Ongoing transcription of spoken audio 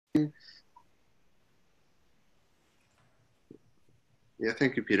Yeah,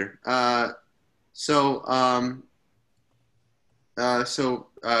 thank you, Peter. Kai-Wei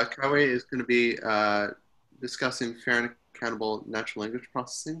is going to be discussing fair and accountable natural language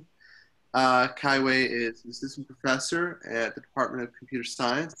processing. Kai-Wei is an assistant professor at the Department of Computer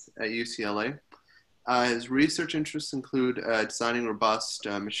Science at UCLA. His research interests include designing robust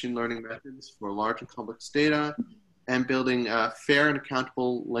machine learning methods for large and complex data and building fair and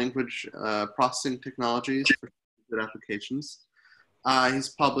accountable language processing technologies for good applications. He's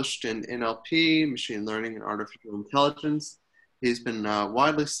published in NLP, machine learning, and artificial intelligence. He's been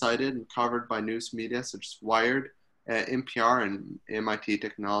widely cited and covered by news media such as Wired, NPR, and MIT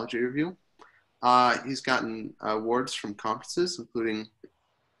Technology Review. He's gotten awards from conferences, including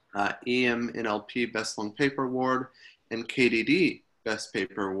EM NLP Best Long Paper Award and KDD Best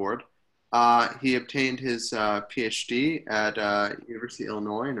Paper Award. He obtained his PhD at University of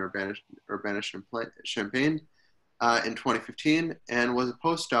Illinois in Urbana-Champaign in 2015 and was a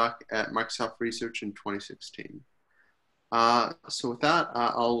postdoc at Microsoft Research in 2016. So with that,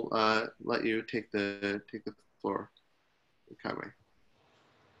 I'll let you take the floor, Kai-Wei.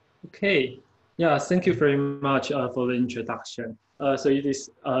 Okay. Yeah, thank you very much for the introduction. So it is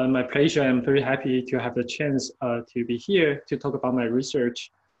my pleasure. I'm very happy to have the chance to be here to talk about my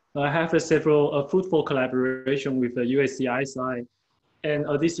research. I have several fruitful collaboration with the USC ISI, and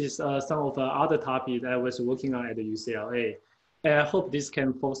this is some of the other topics that I was working on at the UCLA. And I hope this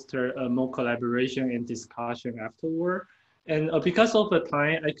can foster more collaboration and discussion afterward. And because of the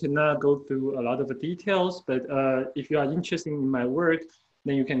time, I cannot go through a lot of the details, but if you are interested in my work,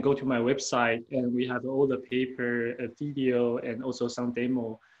 then you can go to my website, and we have all the paper, video, and also some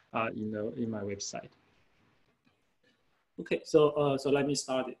demo in my website. Okay, so let me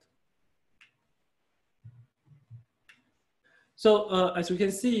start it. So as you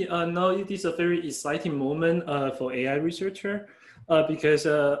can see, now it is a very exciting moment for AI researcher because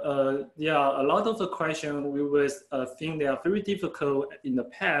there are a lot of the questions we would think they are very difficult in the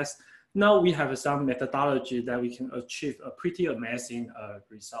past. Now we have some methodology that we can achieve a pretty amazing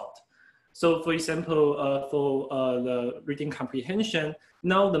result. So for example, for the reading comprehension,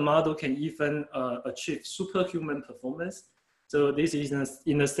 now the model can even achieve superhuman performance. So this is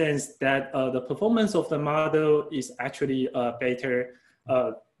in the sense that the performance of the model is actually better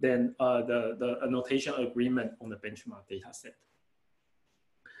than the annotation agreement on the benchmark data set.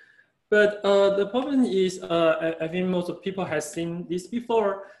 But the problem is, I think most people have seen this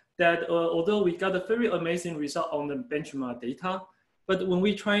before, that although we got a very amazing result on the benchmark data, but when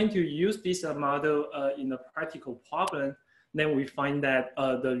we're trying to use this model in a practical problem, then we find that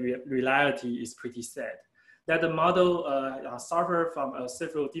the reality is pretty sad. That the model suffer from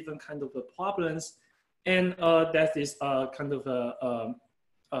several different kind of problems, and that is kind of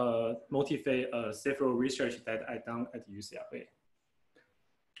motivate several research that I done at UCLA.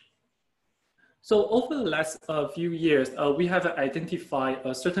 So over the last few years, we have identified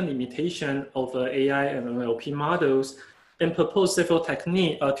a certain limitation of AI and NLP models and proposed several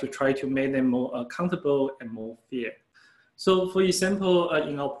techniques to try to make them more accountable and more fair. So for example,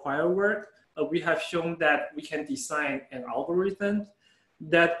 in our prior work, we have shown that we can design an algorithm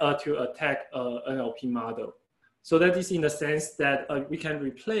that to attack an NLP model. So that is in the sense that we can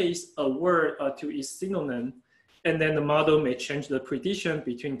replace a word to its synonym, and then the model may change the prediction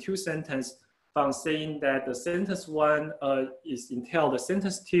between two sentences from saying that the sentence one is entail the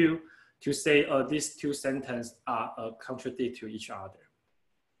sentence two to say these two sentences are contradict to each other.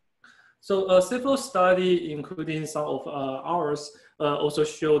 So several studies, including some of ours, also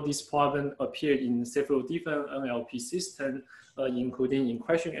show this problem appear in several different NLP systems, including in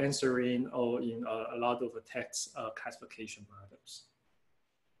question answering or in a lot of text classification models.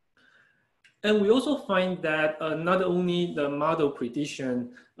 And we also find that not only the model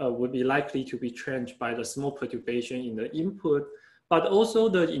prediction would be likely to be changed by the small perturbation in the input, but also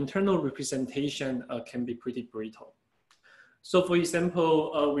the internal representation can be pretty brittle. So for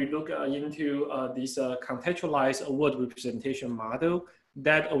example, we look into this contextualized word representation model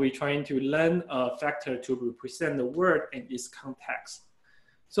that we're trying to learn a factor to represent the word in its context.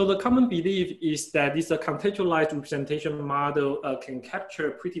 So the common belief is that this contextualized representation model can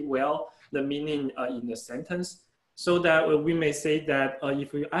capture pretty well the meaning in the sentence, so that we may say that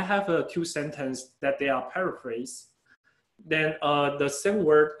if I have two sentences that they are paraphrased, then the same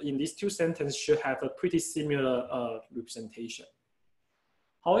word in these two sentences should have a pretty similar representation.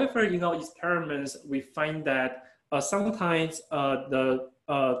 However, in our experiments, we find that sometimes the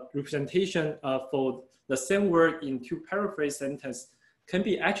representation for the same word in two paraphrased sentences can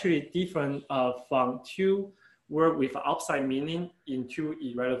be actually different from two words with outside meaning in two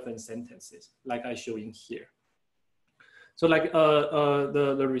irrelevant sentences, like I show in here. So like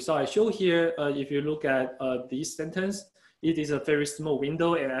the result I show here, if you look at this sentence, it is a very small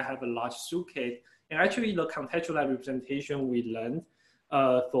window and I have a large suitcase. And actually the contextual representation we learned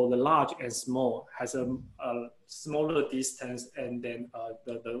for the large and small has a smaller distance and then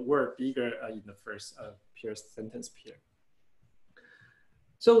the word bigger in the first sentence pair.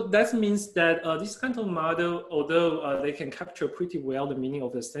 So that means that this kind of model, although they can capture pretty well the meaning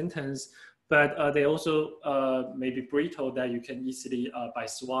of the sentence, but they also may be brittle that you can easily, by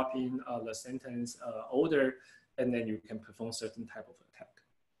swapping the sentence order, and then you can perform certain type of attack.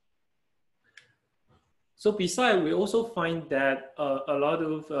 So besides, we also find that a lot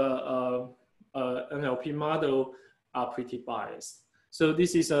of NLP model are pretty biased. So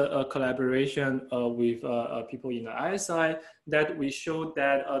this is a collaboration with people in the ISI that we showed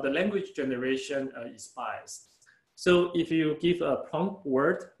that the language generation is biased. So if you give a prompt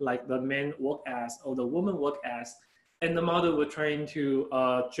word like the man work as or the woman work as, and the model will trying to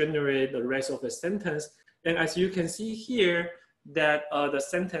generate the rest of the sentence, then as you can see here, that the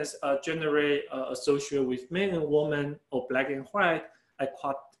sentence generate associated with man and woman or black and white are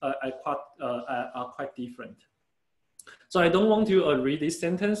quite different. So I don't want to read this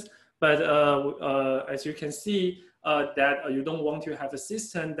sentence, but as you can see, that you don't want to have a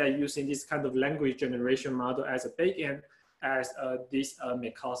system that using this kind of language generation model as a backend, as this may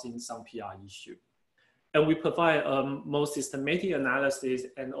cause in some PR issue. And we provide more systematic analysis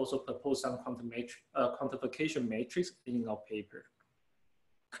and also propose some quantification matrix in our paper.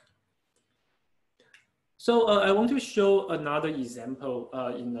 So I want to show another example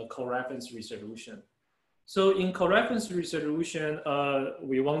in the co-reference resolution. So in co-reference resolution,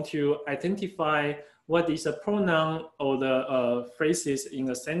 we want to identify what is a pronoun or the phrases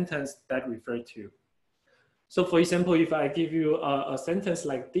in a sentence that refer to. So for example, if I give you a sentence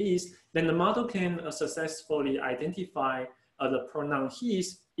like this, then the model can successfully identify the pronoun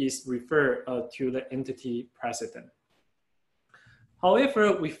his is referred to the entity precedent.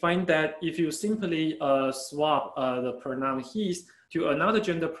 However, we find that if you simply swap the pronoun his to another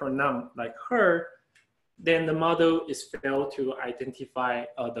gender pronoun like her, then the model is failed to identify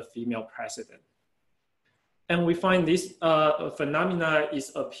the female precedent. And we find this phenomena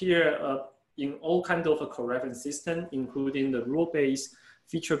is appear in all kinds of a co-reference system, including the rule-based,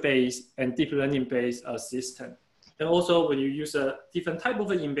 feature-based, and deep learning-based system. And also when you use a different type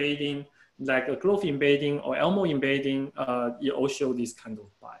of embedding, like a growth embedding or Elmo embedding, it all shows this kind of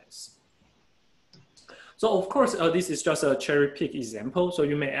bias. So of course, this is just a cherry pick example. So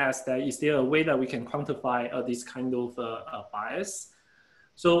you may ask that, is there a way that we can quantify this kind of bias?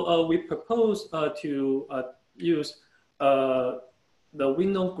 So we propose to use the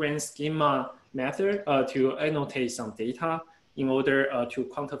window-grain schema method to annotate some data in order to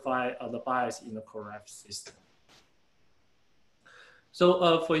quantify the bias in the co-ref system.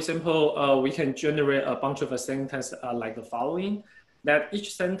 So for example, we can generate a bunch of a sentence like the following, that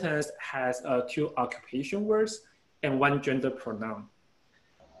each sentence has 2 occupation words and 1 gender pronoun.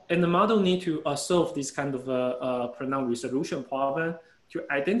 And the model need to solve this kind of pronoun resolution problem to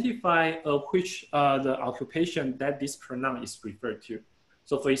identify which the occupation that this pronoun is referred to.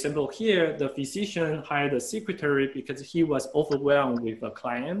 So for example, here, the physician hired a secretary because he was overwhelmed with a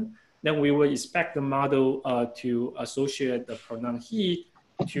client. Then we will expect the model to associate the pronoun he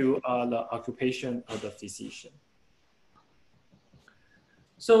to the occupation of the physician.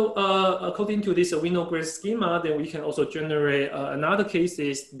 So according to this window-grain schema, then we can also generate another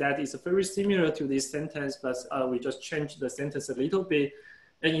cases that is very similar to this sentence, but we just change the sentence a little bit.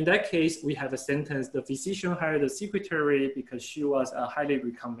 And in that case, we have a sentence, the physician hired a secretary because she was highly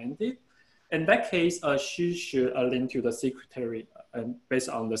recommended. In that case, she should link to the secretary based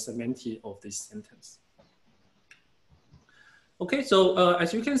on the semantic of this sentence. Okay, so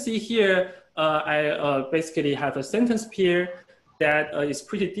as you can see here, I basically have a sentence pair that is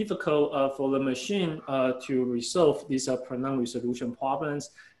pretty difficult for the machine to resolve these pronoun resolution problems.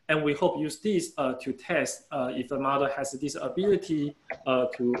 And we hope use this to test if the model has this ability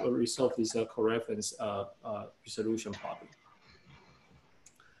to resolve this co-reference resolution problem.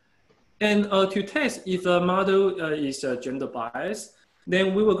 And to test if the model is gender biased,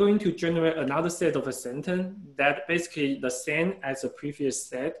 then we were going to generate another set of a sentence that basically the same as the previous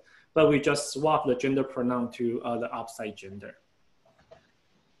set, but we just swap the gender pronoun to the opposite gender.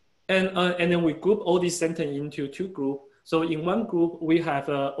 And then we group all these sentences into 2 groups. So in one group, we have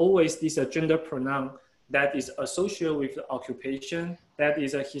always this gender pronoun that is associated with the occupation that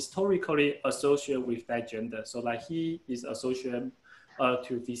is historically associated with that gender. So like he is associated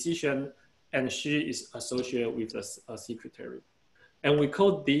to physician and she is associated with the secretary. And we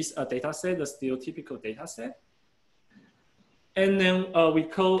call this a data set, the stereotypical data set. And then we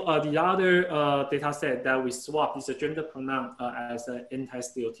call the other data set that we swap is a gender pronoun as an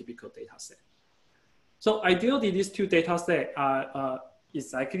anti-stereotypical data set. So ideally, these two data sets are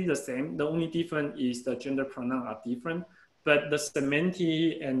exactly the same. The only difference is the gender pronoun are different, but the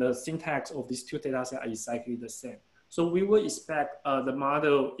semantic and the syntax of these two data sets are exactly the same. So we will expect the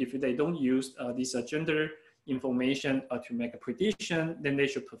model, if they don't use this gender information to make a prediction, then they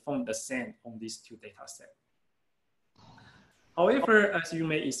should perform the same on these two data sets. However, as you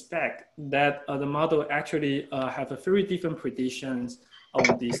may expect, that the model actually have a very different predictions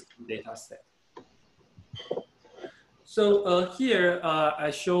on these two data sets. So here I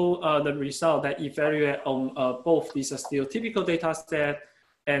show the result that evaluate on both this stereotypical data set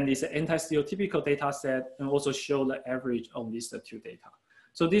and this anti-stereotypical data set, and also show the average on these two data.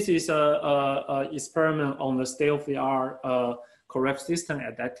 So this is a experiment on the state-of-the-art correct system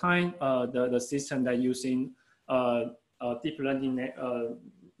at that time, the system that using deep learning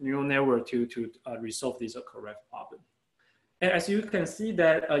neural network to resolve this correct problem. And as you can see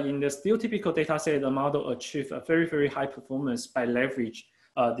that in the stereotypical data set, the model achieved a very, very high performance by leverage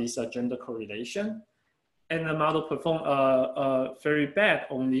this gender correlation. And the model performed very bad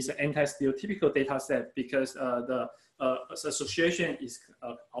on this anti-stereotypical data set because the association is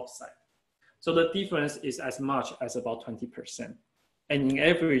outside. So the difference is as much as about 20%. And in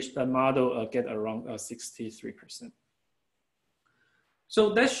average, the model get around 63%.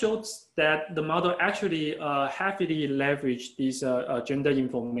 So that shows that the model actually heavily leveraged this gender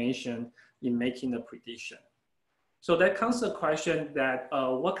information in making the prediction. So that comes to the question that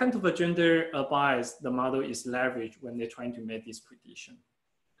what kind of a gender bias the model is leveraged when they're trying to make this prediction.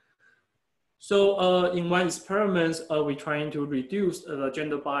 So in one experiment, we're trying to reduce the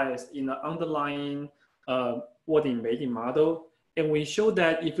gender bias in the underlying word embedding model. And we show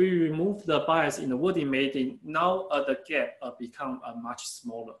that if we remove the bias in the word embedding, now the gap become much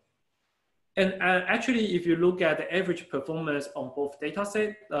smaller. And actually, if you look at the average performance on both data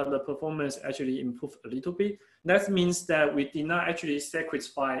sets, the performance actually improved a little bit. That means that we did not actually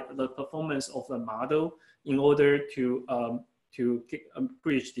sacrifice the performance of the model in order to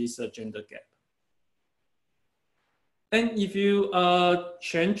bridge this gender gap. And if you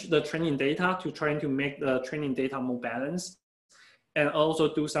change the training data to trying to make the training data more balanced, and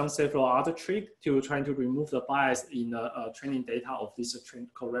also do several other tricks to try to remove the bias in the training data of this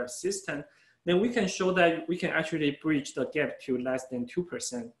correct system, then we can show that we can actually bridge the gap to less than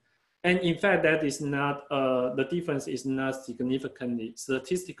 2%. And in fact, that is not, the difference is not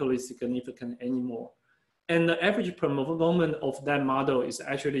statistically significant anymore. And the average performance of that model is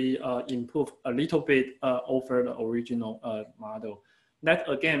actually improved a little bit over the original model. That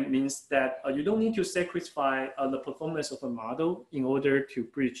again means that you don't need to sacrifice the performance of a model in order to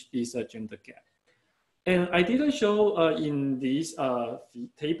bridge this gender gap. And I didn't show in this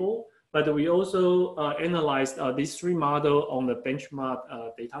table, but we also analyzed these three models on the benchmark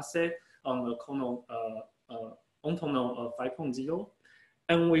data set on the Ontonal 5.0.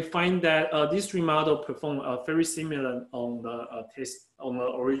 And we find that these three models perform very similar on the on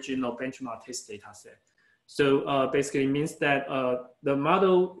the original benchmark test data set. So basically means that the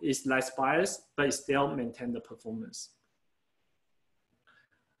model is less biased, but it still maintains the performance.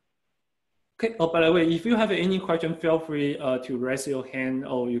 Okay, oh, by the way, if you have any question, feel free to raise your hand,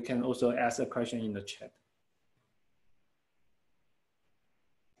 or you can also ask a question in the chat.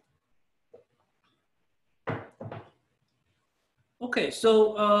 Okay,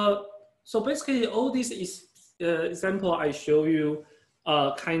 so basically all these is example I show you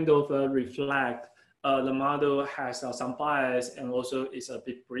kind of reflect the model has some bias and also is a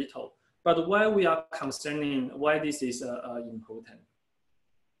bit brittle. But why we are concerning why this is important.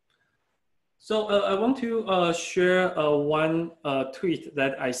 So I want to share one tweet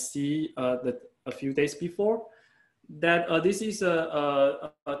that I see a few days before. That this is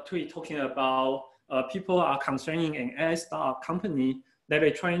a tweet talking about people are concerning an AI startup company that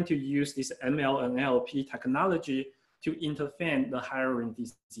are trying to use this ML and NLP technology to intervene the hiring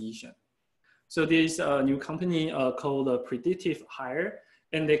decision. So there's a new company called Predictive Hire,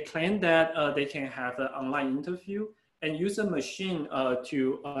 and they claim that they can have an online interview and use a machine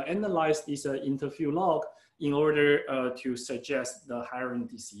to analyze this interview log in order to suggest the hiring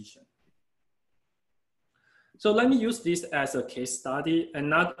decision. So let me use this as a case study and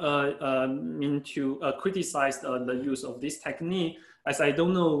not mean to criticize the use of this technique, as I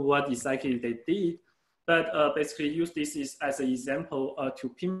don't know what exactly they did. But basically use this as an example to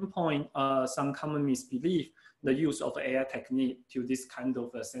pinpoint some common misbelief, the use of AI technique to this kind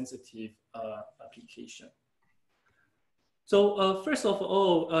of a sensitive application. So first of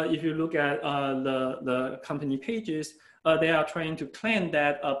all, if you look at the company pages, they are trying to claim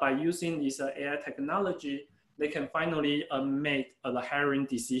that by using this AI technology, they can finally make the hiring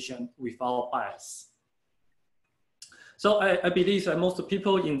decision without bias. So I believe that most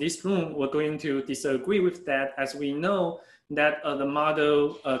people in this room were going to disagree with that, as we know that the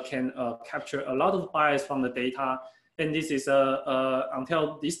model can capture a lot of bias from the data. And this is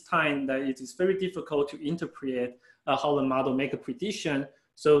until this time that it is very difficult to interpret how the model make a prediction.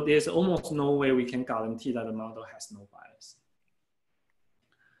 So there's almost no way we can guarantee that the model has no bias.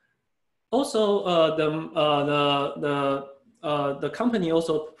 Also, the company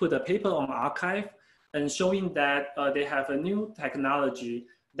also put a paper on arXiv and showing that they have a new technology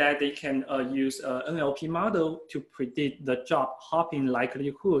that they can use NLP model to predict the job hopping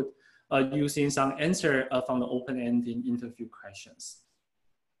likelihood using some answer from the open-ended interview questions.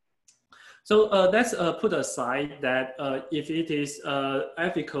 So let's put aside that if it is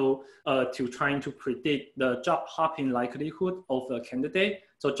ethical to trying to predict the job hopping likelihood of a candidate.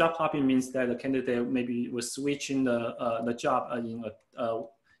 So job hopping means that the candidate maybe was switching the job in a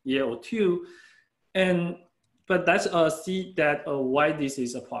year or two. But let's see that why this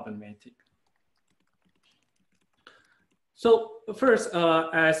is problematic. So first,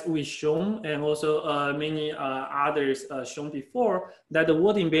 as we shown, and also many others shown before, that the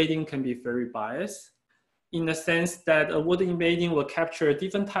word embedding can be very biased in the sense that a word embedding will capture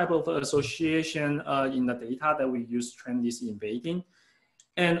different type of association in the data that we use to train this embedding.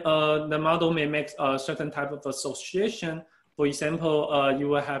 And the model may make a certain type of association. For example, you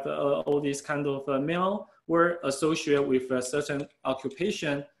will have all these kind of male word associated with a certain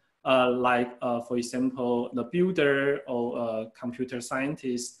occupation, like, for example, the builder or computer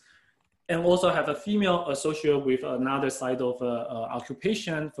scientist, and also have a female associated with another side of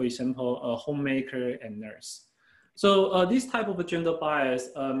occupation, for example, a homemaker and nurse. So this type of gender bias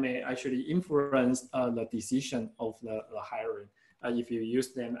may actually influence the decision of the hiring. If you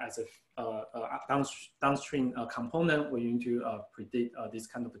use them as a downstream component, we're going to predict this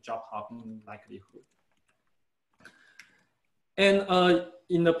kind of job hopping likelihood. And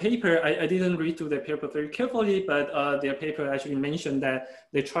in the paper, I didn't read through the paper very carefully, but their paper actually mentioned that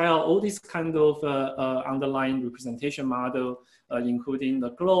they try out all these kind of underlying representation model, including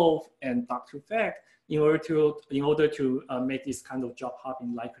the globe and back-to-fact, in order to make this kind of job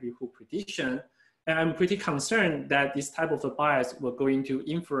hopping likelihood prediction. And I'm pretty concerned that this type of a bias will going to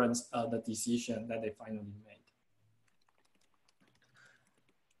influence the decision that they finally made.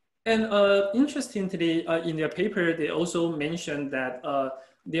 And interestingly, in their paper, they also mentioned that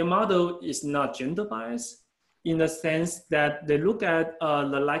their model is not gender biased in the sense that they look at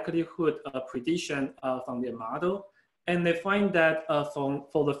the likelihood prediction from their model, and they find that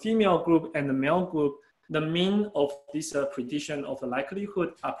for the female group and the male group, the mean of this prediction of the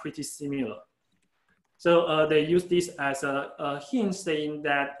likelihood are pretty similar. So they use this as a hint saying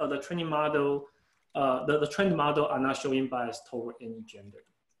that the training model, the trained model are not showing bias toward any gender.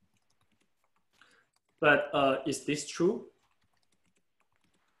 But is this true?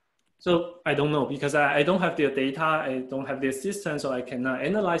 So I don't know, because I don't have their data, I don't have their system, so I cannot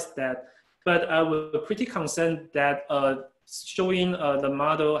analyze that. But I was pretty concerned that showing the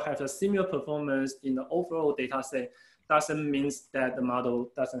model has a similar performance in the overall data set doesn't mean that the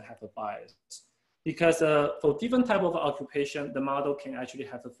model doesn't have a bias. Because for different type of occupation, the model can actually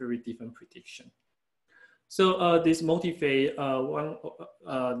have a very different prediction. So this motivate one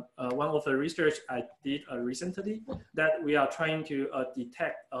of the research I did recently, that we are trying to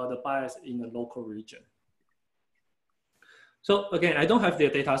detect the bias in the local region. So again, I don't have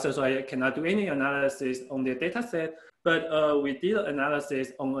their data set, so I cannot do any analysis on their data set, but we did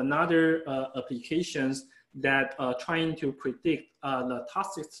analysis on another applications that trying to predict the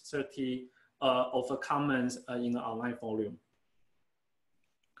toxicity of comments in the online forum.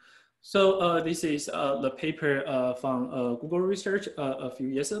 So this is the paper from Google Research a few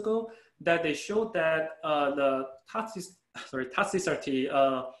years ago that they showed that the toxicity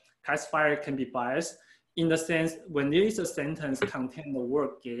classifier can be biased in the sense when there is a sentence contain the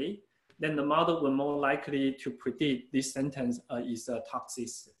word gay, then the model will more likely to predict this sentence is a toxic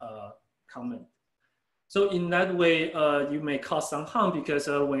comment. So in that way, you may cause some harm because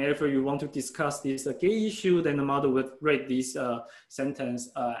whenever you want to discuss this gay issue, then the model would rate this sentence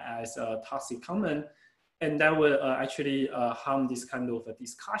as a toxic comment. And that will actually harm this kind of a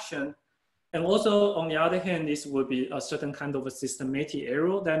discussion. And also, on the other hand, this would be a certain kind of a systematic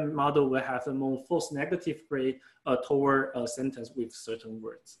error. That model will have a more false negative rate toward a sentence with certain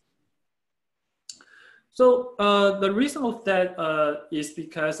words. So the reason of that is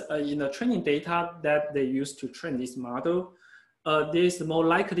because in the training data that they use to train this model, this is more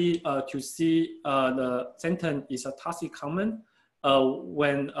likely to see the sentence is a toxic comment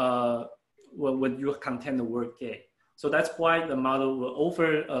when you contain the word gay. So that's why the model will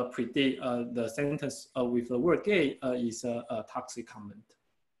over predict the sentence with the word gay is a toxic comment.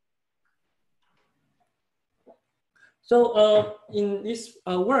 So in this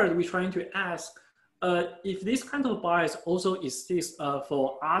word, we're trying to ask if this kind of bias also exists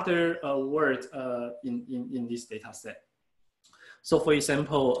for other words in this data set. So for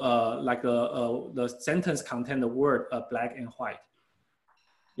example, like the sentence contain the word black and white.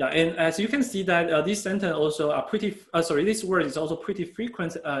 Yeah, and as you can see that this sentence also are pretty, this word is also pretty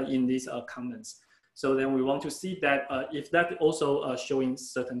frequent in these comments. So then we want to see that if that also showing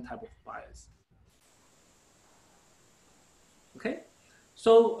certain type of bias. Okay,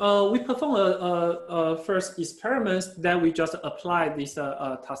 so we perform a first experiment that we just apply this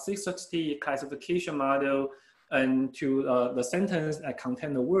toxicity classification model and to the sentence that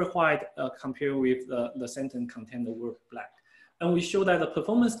contain the word white compared with the sentence contain the word black. And we show that the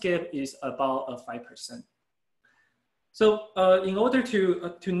performance gap is about 5%. So in order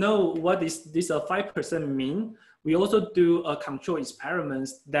to know what is this 5% mean, we also do control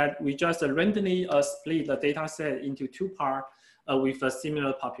experiments that we just randomly split the data set into two parts with a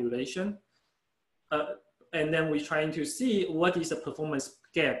similar population. And then we're trying to see what is the performance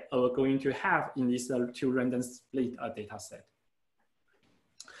gap we're going to have in this two random split data set.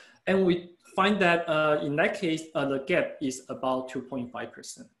 And we find that in that case, the gap is about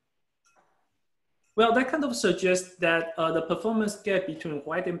 2.5%. Well, that kind of suggests that the performance gap between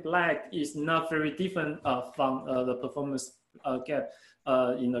white and black is not very different from the performance gap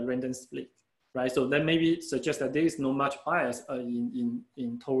in the random split, right? So that maybe suggests that there is no much bias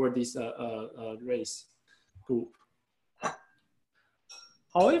in toward this race group.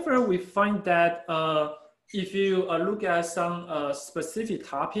 However, we find that if you look at some specific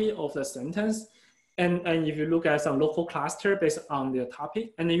topic of the sentence, and if you look at some local cluster based on the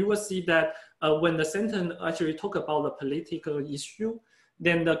topic, and you will see that when the sentence actually talk about the political issue,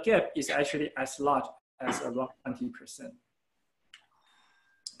 then the gap is actually as large as around 20%.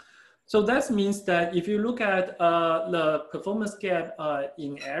 So that means that if you look at the performance gap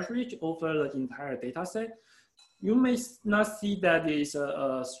in average over the entire data set, you may not see that there is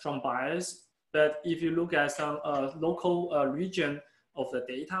a strong bias, but if you look at some local region of the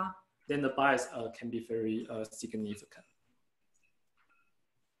data, then the bias can be very significant.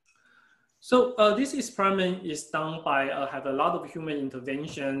 So this experiment is done by have a lot of human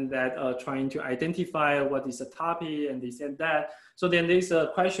intervention that trying to identify what is a topic and this and that. So then there's a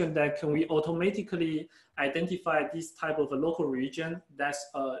question that can we automatically identify this type of a local region that's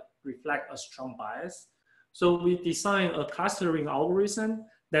reflect a strong bias? So we design a clustering algorithm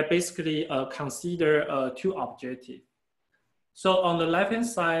that basically consider two objectives. So on the left-hand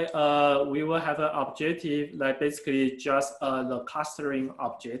side, we will have an objective that basically just the clustering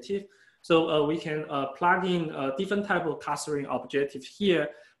objective. So we can plug in different type of clustering objectives here,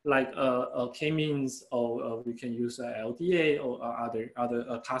 like k-means, or we can use LDA or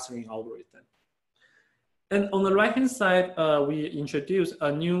other clustering algorithm. And on the right-hand side, we introduce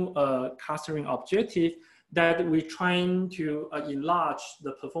a new clustering objective that we're trying to enlarge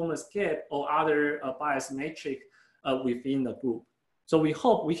the performance gap or other bias metric within the group. So we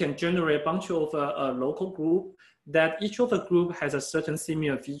hope we can generate a bunch of local group that each of the group has a certain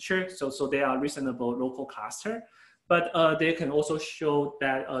similar feature. So they are reasonable local cluster, but they can also show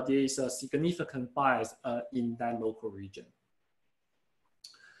that there is a significant bias in that local region.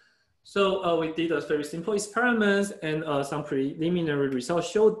 So we did a very simple experiments, and some preliminary results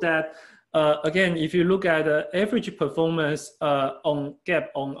showed that again, if you look at the average performance on gap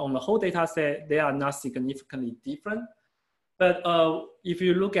on the whole data set, they are not significantly different. But if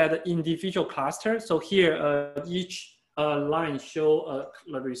you look at the individual cluster, so here each line show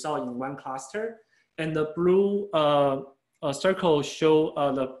the result in one cluster, and the blue circle show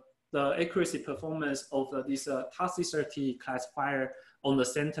the accuracy performance of this toxicity classifier on the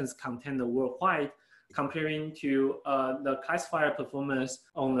sentence contain the word white, comparing to the classifier performance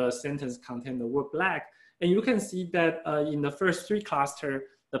on the sentence contain the word black. And you can see that in the first three clusters,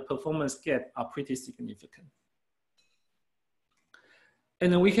 the performance gap are pretty significant.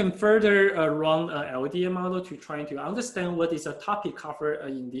 And then we can further run an LDA model to try to understand what is a topic cover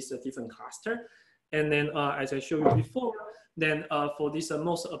in this different cluster. And then as I showed you before, then for this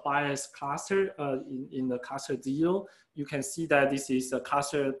most biased cluster in the cluster 0, you can see that this is a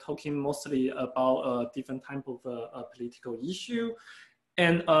cluster talking mostly about different type of political issue.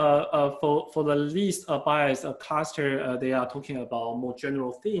 And for the least biased cluster, they are talking about more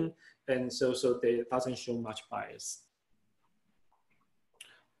general thing. And so they doesn't show much bias.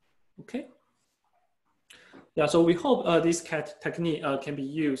 Okay. Yeah, so we hope this technique can be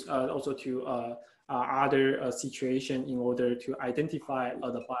used also to other situation in order to identify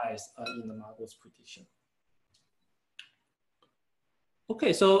the bias in the model's prediction.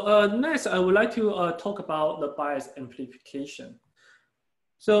 Okay, so next I would like to talk about the bias amplification.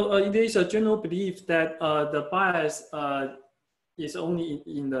 So there is a general belief that the bias is only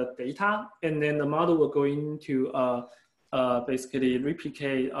in the data, and then the model will going to basically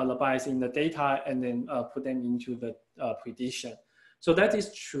replicate the bias in the data and then put them into the prediction. So that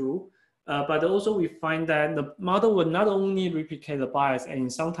is true, but also we find that the model will not only replicate the bias,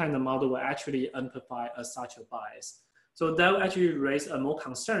 and sometimes the model will actually amplify such a bias. So that will actually raise a more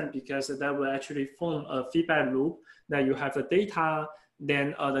concern, because that will actually form a feedback loop that you have the data,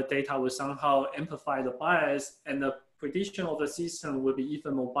 then the data will somehow amplify the bias, and the prediction of the system will be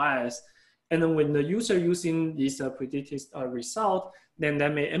even more biased. And then when the user using this predicted result, then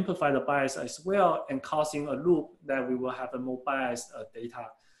that may amplify the bias as well, and causing a loop that we will have a more biased data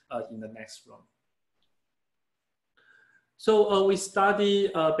in the next round. So we study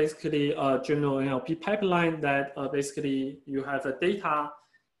basically general NLP pipeline that basically you have the data,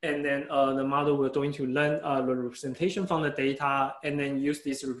 and then the model will going to learn the representation from the data, and then use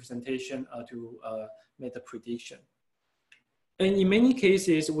this representation to make the prediction. And in many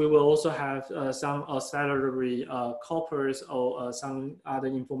cases, we will also have some auxiliary corpus or some other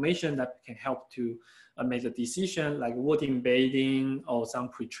information that can help to make a decision, like word embedding or some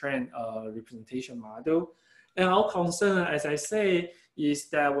pre-trained representation model. And our concern, as I say, is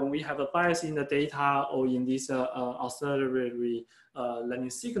that when we have a bias in the data or in this auxiliary learning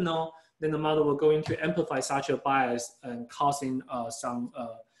signal, then the model will going to amplify such a bias and causing some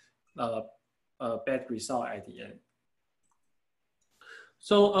bad result at the end.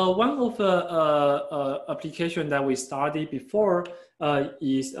 So one of the application that we studied before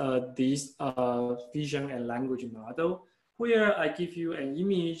is this vision and language model, where I give you an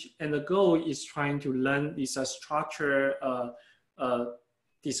image, and the goal is trying to learn this structure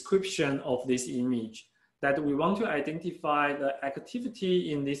description of this image, that we want to identify the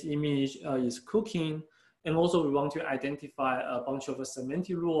activity in this image is cooking. And also we want to identify a bunch of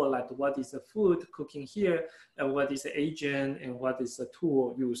semantic rules, like what is the food cooking here, and what is the agent, and what is the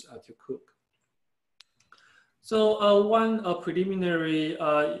tool used to cook. So one preliminary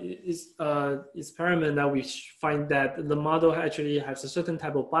experiment that we find that the model actually has a certain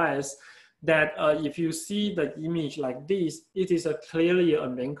type of bias, that if you see the image like this, it is clearly a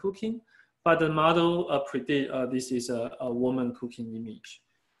man cooking, but the model predict this is a woman cooking image.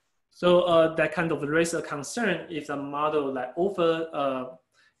 So that kind of raises a concern if the model like over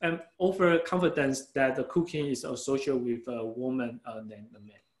confidence that the cooking is associated with a woman than a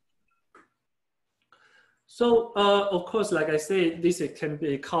man. So of course, like I said, this can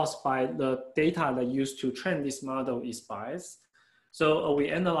be caused by the data that used to train this model is biased. So we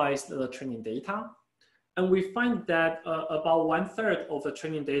analyzed the training data, and we find that about 1/3 of the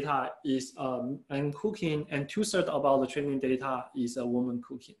training data is man cooking, and 2/3 about the training data is a woman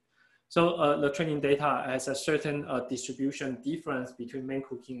cooking. So the training data has a certain distribution difference between man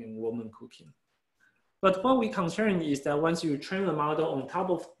cooking and woman cooking. But what we concern is that once you train the model on top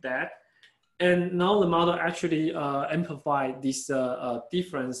of that, and now the model actually amplify this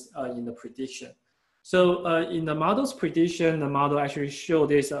difference in the prediction. So in the model's prediction, the model actually showed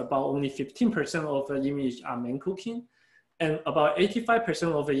this about only 15% of the image are man cooking, and about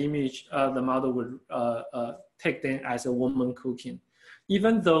 85% of the image, the model would take them as a woman cooking.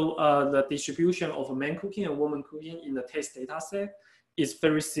 Even though the distribution of man cooking and woman cooking in the test data set is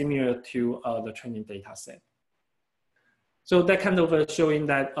very similar to the training data set. So that kind of showing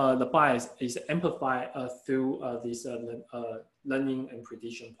that the bias is amplified through this learning and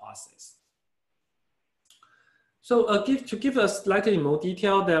prediction process. So to give us slightly more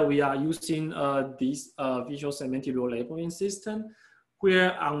detail, that we are using this visual semantic rule labeling system,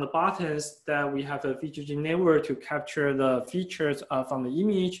 where on the buttons that we have a feature network to capture the features from the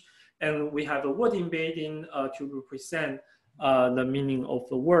image, and we have a word embedding to represent the meaning of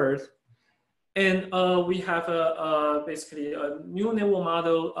the word. And we have basically a neural network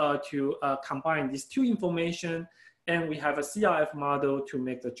model to combine these two information, and we have a CRF model to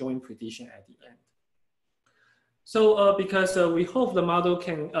make the joint prediction at the end. So because we hope the model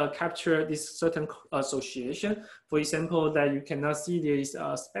can capture this certain association, for example, that you cannot see this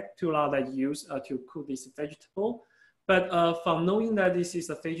spatula that you use to cook this vegetable, but from knowing that this is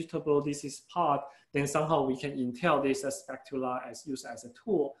a vegetable, this is pot, then somehow we can entail this spatula as used as a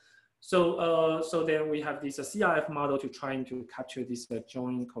tool. So, so then we have this CRF model to trying to capture this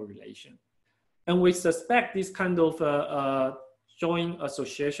joint correlation. And we suspect this kind of joint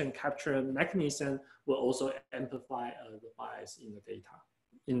association capture mechanism will also amplify the bias in the data,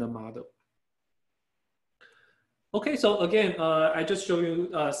 in the model. Okay, so again, I just show you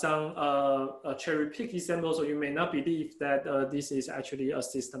some cherry pick examples, so you may not believe that this is actually a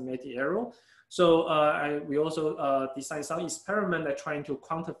systematic error. So we also designed some experiment that trying to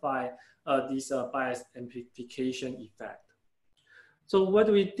quantify this bias amplification effect. So what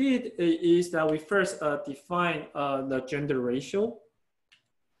we did is that we first define the gender ratio.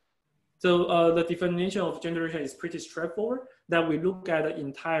 So the definition of gender ratio is pretty straightforward, that we look at the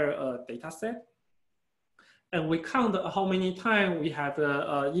entire data set. And we count how many times we have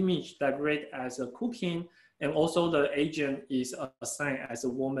an image that rate as a cooking, and also the agent is assigned as a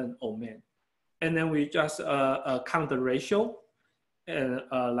woman or man. And then we just count the ratio and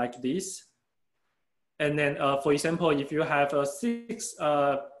like this. And then, for example, if you have a 6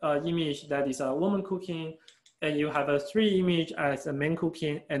 image that is a woman cooking, and you have a 3 image as a man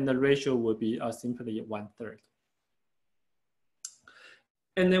cooking, and the ratio will be simply 1/3.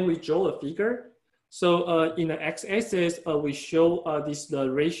 And then we draw a figure. So in the x-axis, we show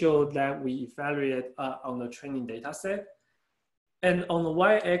the ratio that we evaluate on the training data set. And on the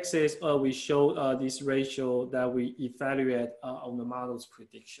y-axis, we show this ratio that we evaluate on the model's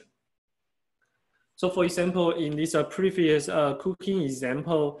prediction. So for example, in this previous cooking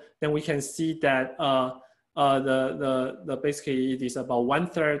example, then we can see that basically it is about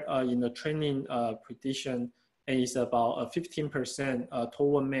 1/3 in the training prediction, and it's about 15%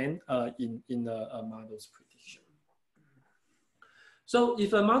 toward men in the model's prediction. So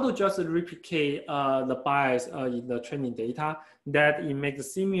if a model just replicate the bias in the training data, that it makes a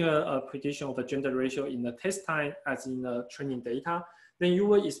similar prediction of the gender ratio in the test time as in the training data, then you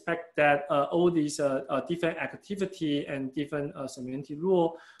will expect that all these different activity and different semantic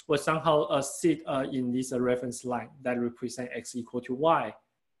rule will somehow sit in this reference line that represent x equal to y.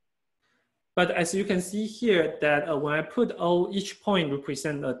 But as you can see here, that when I put each point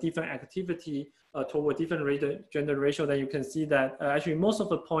represent a different activity toward different gender ratio, then you can see that actually most of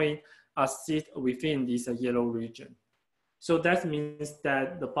the points sit within this yellow region. So that means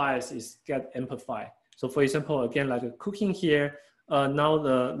that the bias is get amplified. So for example, again, like a cooking here, now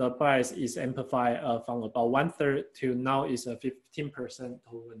the bias is amplified from about 1/3 to now is 15%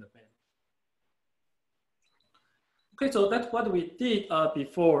 toward the man. Okay, so that's what we did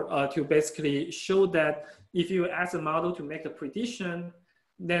before to basically show that if you ask a model to make a prediction,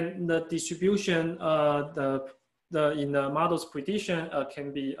 then the distribution in the model's prediction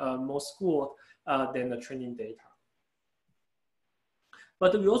can be more skewed than the training data.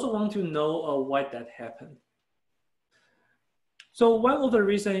 But we also want to know why that happened. So one of the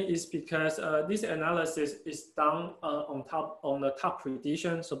reasons is because this analysis is done on the top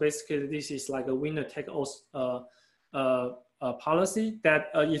prediction. So basically, this is like a winner take all policy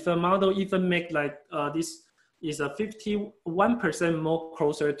that if a model even make like this is a 51% more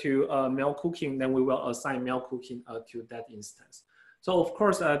closer to male cooking, then we will assign male cooking to that instance. So of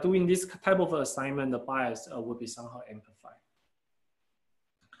course, doing this type of assignment, the bias will be somehow amplified.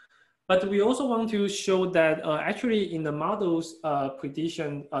 But we also want to show that actually in the model's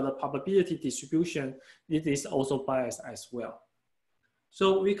prediction, the probability distribution, it is also biased as well.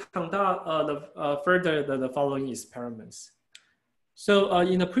 So we conduct further the following experiments. So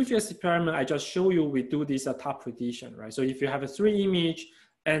in the previous experiment, I just show you we do this top prediction, right? So if you have a 3 image,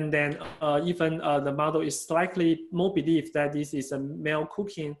 and then even the model is slightly more believe that this is a male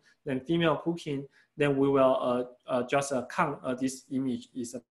cooking than female cooking, then we will just count this image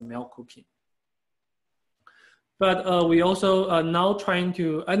is a male cooking. But we also now trying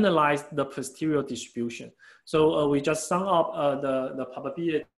to analyze the posterior distribution. So we just sum up the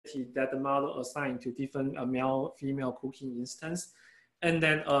probability that the model assigned to different male-female cooking instance, and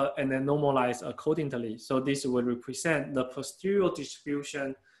then normalize accordingly. So this will represent the posterior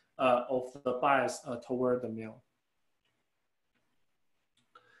distribution of the bias toward the male.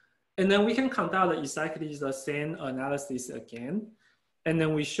 And then we can conduct exactly the same analysis again. And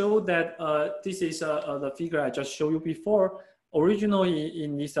then we show that this is the figure I just showed you before. Originally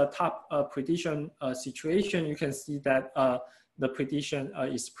in this top prediction situation, you can see that the prediction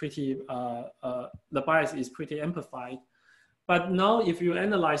is pretty, the bias is pretty amplified. But now if you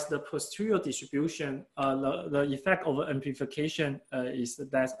analyze the posterior distribution, the effect of amplification is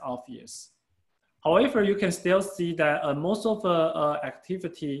less obvious. However, you can still see that most of the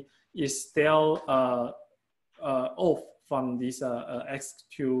activity is still off from this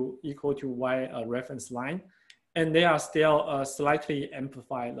x2 equal to y reference line, and they are still slightly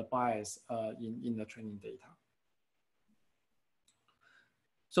amplify the bias in the training data.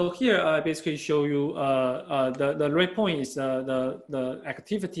 So here I basically show you the red point is the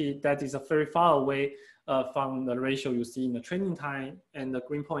activity that is very far away from the ratio you see in the training time, and the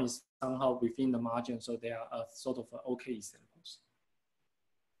green point is somehow within the margin, so they are sort of okay examples.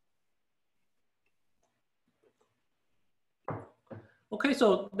 Okay,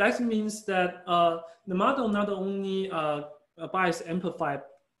 so that means that the model not only bias amplified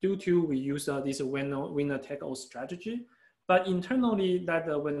due to we use this winner-take-all strategy, but internally that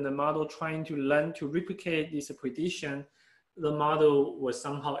when the model trying to learn to replicate this prediction, the model will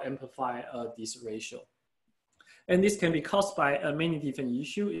somehow amplify this ratio. And this can be caused by many different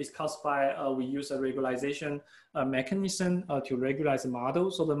issues. It's caused by we use a regularization mechanism to regularize the model.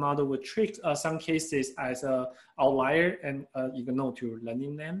 So the model will treat some cases as an outlier and ignore to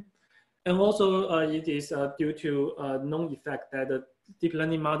learning them. And also it is due to known effect that the deep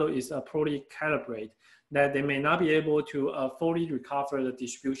learning model is poorly calibrated, that they may not be able to fully recover the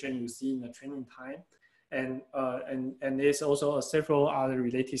distribution you see in the training time. And there's also several other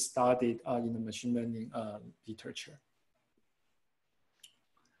related studies in the machine learning literature.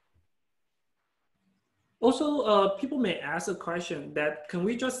 Also, people may ask a question that can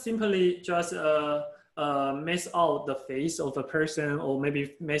we just simply just mess out the face of a person, or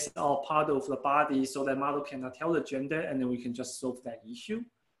maybe mess out part of the body so that model cannot tell the gender, and then we can just solve that issue.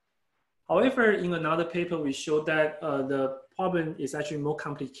 However, in another paper, we showed that the problem is actually more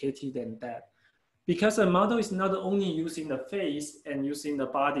complicated than that. Because the model is not only using the face and using the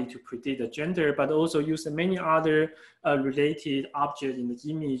body to predict the gender, but also using many other related objects in the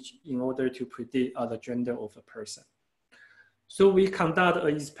image in order to predict the gender of a person. So we conduct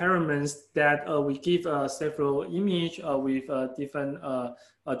experiments that we give several images with different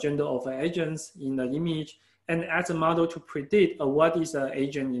gender of agents in the image, and ask the model to predict what is the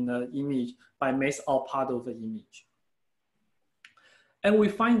agent in the image by mess out part of the image. And we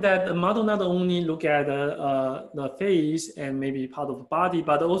find that the model not only look at the face and maybe part of the body,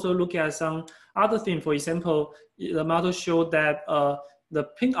 but also look at some other thing. For example, the model showed that the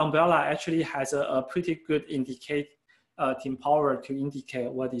pink umbrella actually has a pretty good indicating power to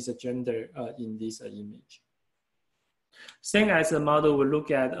indicate what is the gender in this image. Same as the model will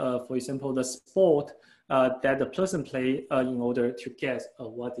look at, for example, the sport that the person play in order to guess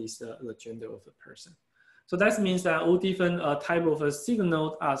what is the gender of the person. So that means that all different type of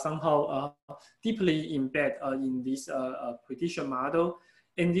signals are somehow deeply embedded in this prediction model.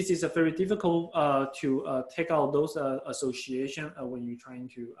 And this is very difficult to take out those associations when you're trying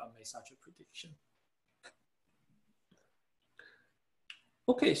to make such a prediction.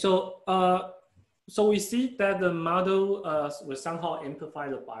 Okay, so so we see that the model will somehow amplify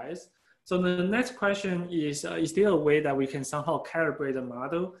the bias. So the next question is there a way that we can somehow calibrate the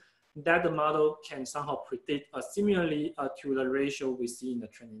model that the model can somehow predict similarly to the ratio we see in the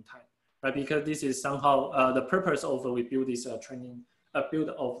training time, right? Because this is somehow the purpose of we build this build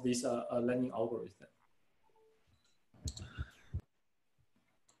of this learning algorithm.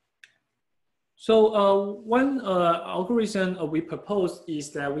 So one algorithm we propose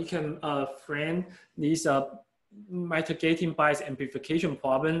is that we can frame this mitigating bias amplification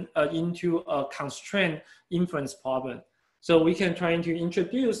problem into a constraint inference problem. So we can try to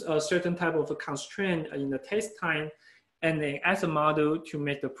introduce a certain type of a constraint in the test time, and then ask a model to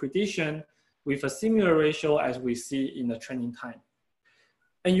make the prediction with a similar ratio as we see in the training time.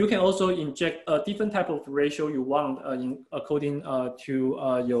 And you can also inject a different type of ratio you want according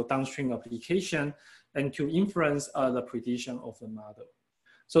to your downstream application, and to influence the prediction of the model.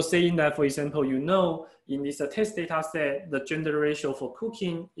 So saying that, for example, you know, in this test data set, the gender ratio for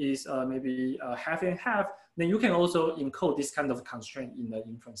cooking is maybe half and half, then you can also encode this kind of constraint in the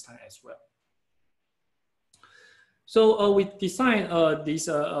inference time as well. So we designed this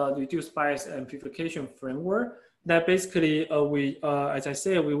reduced bias amplification framework that basically as I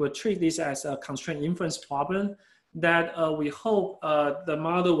said, we will treat this as a constraint inference problem that we hope the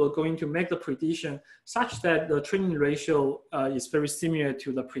model will going to make the prediction such that the training ratio is very similar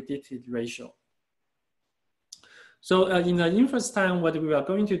to the predicted ratio. So in the inference time, what we are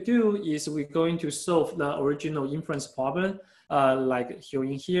going to do is we're going to solve the original inference problem, like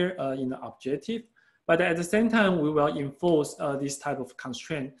showing here in the objective. But at the same time, we will enforce this type of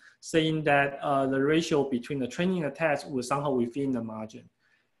constraint, saying that the ratio between the training and test will somehow within the margin.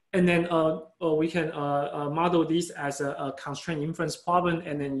 And then we can model this as a constraint inference problem,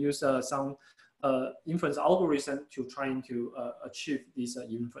 and then use some inference algorithm to trying to achieve this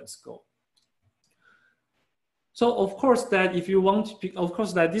inference goal. So of course that if you want to, of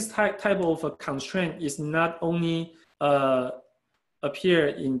course that this type of a constraint is not only appear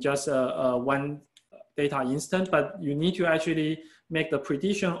in just one data instance, but you need to actually make the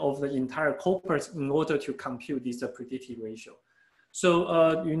prediction of the entire corpus in order to compute this predictive ratio.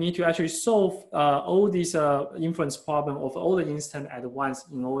 So you need to actually solve all these inference problem of all the instance at once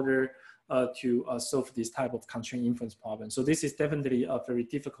in order to solve this type of constraint inference problem. So this is definitely a very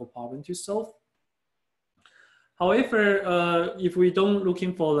difficult problem to solve. However, if we don't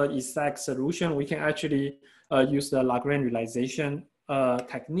looking for the exact solution, we can actually use the Lagrange realization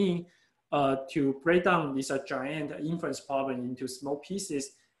technique to break down this giant inference problem into small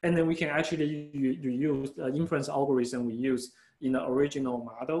pieces, and then we can actually reuse the inference algorithm we use in the original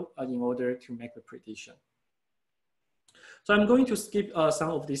model in order to make the prediction. So I'm going to skip some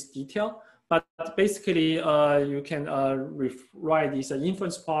of this detail, but basically you can rewrite this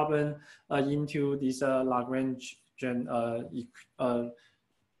inference problem into this Lagrange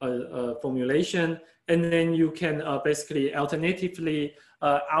formulation, and then you can basically alternatively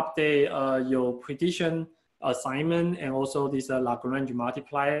update your prediction assignment and also this Lagrange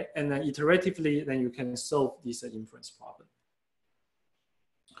multiplier, and then iteratively then you can solve this inference problem.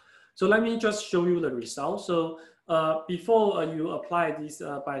 So let me just show you the result. So before you apply this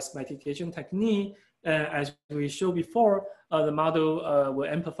bias mitigation technique, as we showed before, the model will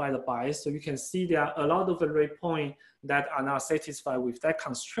amplify the bias. So you can see there are a lot of array points that are not satisfied with that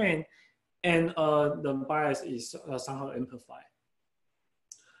constraint, and the bias is somehow amplified.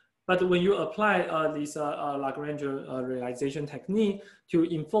 But when you apply this Lagrange realization technique to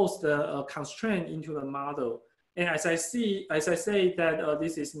enforce the constraint into the model, and as I say that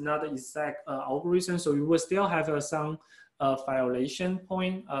this is not the exact algorithm, so you will still have some violation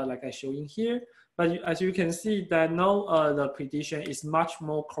point like I show in here. But as you can see that now the prediction is much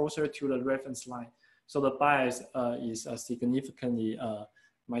more closer to the reference line. So the bias is significantly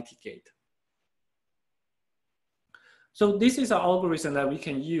mitigated. So this is an algorithm that we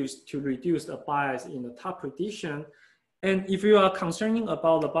can use to reduce the bias in the top prediction. And if you are concerning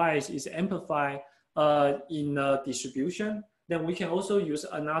about the bias is amplified in the distribution, then we can also use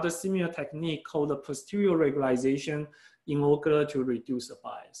another similar technique called the posterior regularization in order to reduce the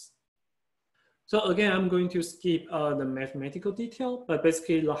bias. So again, I'm going to skip the mathematical detail, but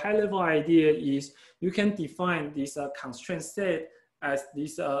basically the high level idea is you can define this constraint set as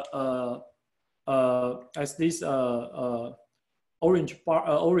this orange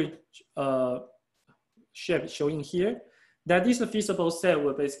shape showing here. That this feasible set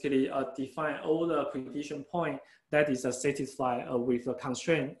will basically define all the prediction point that is satisfied with the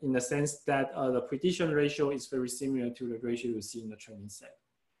constraint, in the sense that the prediction ratio is very similar to the ratio you see in the training set.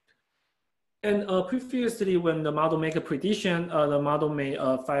 And previously, when the model make a prediction, the model may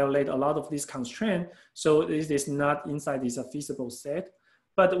violate a lot of these constraints. So this is not inside this feasible set.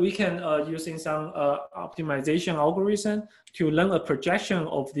 But we can, using some optimization algorithm, to learn a projection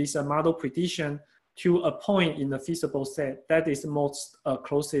of this model prediction to a point in the feasible set that is most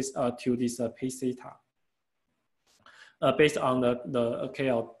closest to this phase theta, based on the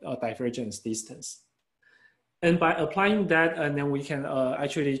KL divergence distance. And by applying that, and then we can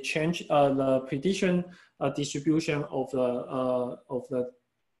actually change the prediction distribution of the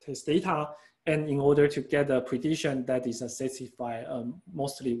test data, and in order to get a prediction that is satisfied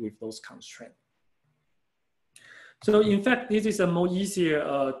mostly with those constraints. So in fact, this is a more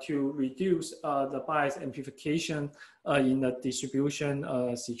easier to reduce the bias amplification in the distribution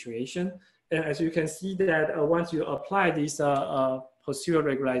situation. And as you can see that once you apply this posterior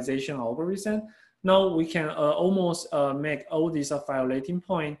regularization algorithm, now we can almost make all these violating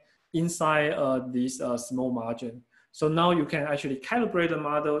points inside this small margin. So now you can actually calibrate the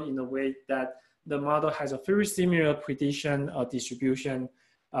model in a way that the model has a very similar prediction distribution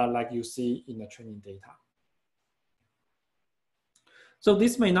like you see in the training data. So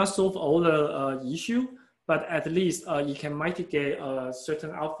this may not solve all the issue, but at least it can mitigate certain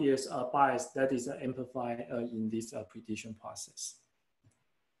obvious bias that is amplified in this prediction process.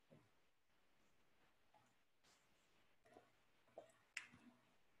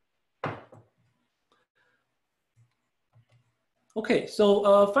 Okay,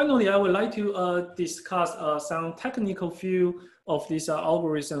 so finally, I would like to discuss some technical view of this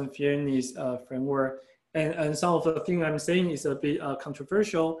algorithm fairness framework. And some of the things I'm saying is a bit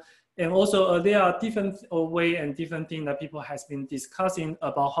controversial. And also there are different ways and different things that people has been discussing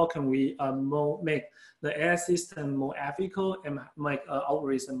about how can we make the AI system more ethical and make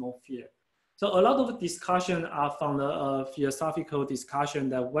algorithm more fair. So a lot of discussion are from the philosophical discussion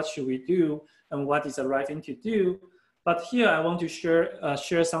that what should we do and what is the right thing to do. But here I want to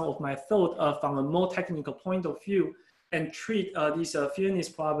share some of my thoughts from a more technical point of view and treat this fairness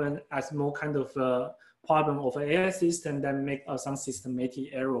problem as more kind of problem of an AI system that make some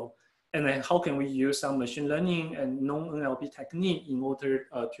systematic error. And then how can we use some machine learning and non-NLP technique in order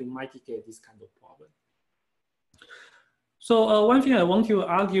to mitigate this kind of problem? So one thing I want to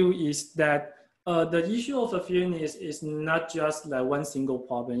argue is that the issue of fairness is not just like one single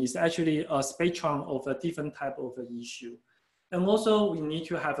problem. It's actually a spectrum of a different type of issue. And also we need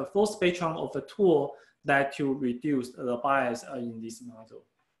to have a full spectrum of a tool that to reduce the bias in this model.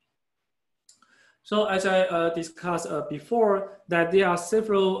 So as I discussed before, that there are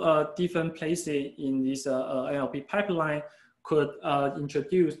several different places in this NLP pipeline could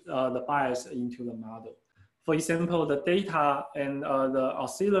introduce the bias into the model. For example, the data and the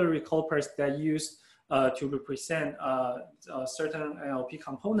auxiliary corpus that used to represent a certain NLP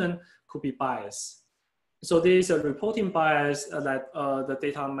component could be biased. So there is a reporting bias that the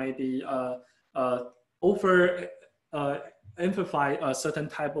data may be over amplify a certain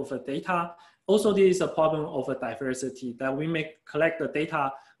type of data. Also, there is a problem of a diversity that we may collect the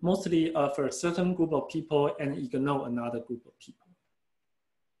data mostly for a certain group of people and ignore another group of people.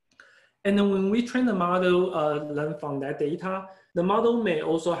 And then when we train the model, learn from that data, the model may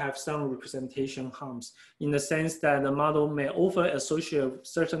also have some representation harms in the sense that the model may over associate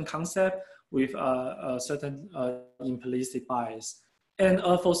certain concept with a certain implicit bias. And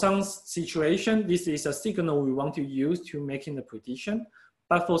for some situation, this is a signal we want to use to making the prediction.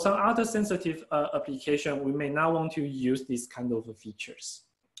 But for some other sensitive application, we may not want to use these kind of features.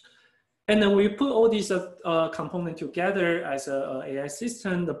 And then we put all these components together as an AI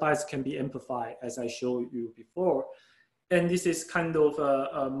system, the bias can be amplified as I showed you before. And this is kind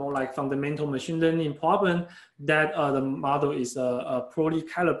of more like fundamental machine learning problem that the model is poorly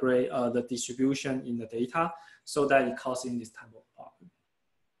calibrate the distribution in the data so that it causing this type of problem.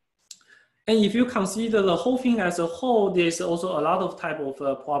 And if you consider the whole thing as a whole, there's also a lot of type of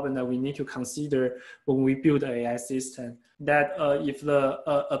problem that we need to consider when we build an AI system. That if the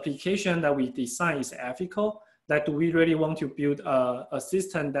application that we design is ethical, that do we really want to build a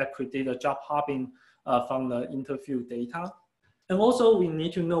system that predict a job hopping from the interview data? And also we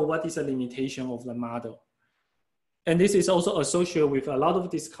need to know what is the limitation of the model. And this is also associated with a lot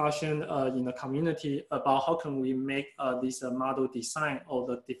of discussion in the community about how can we make this model design or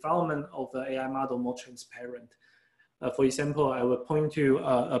the development of the AI model more transparent. For example, I will point to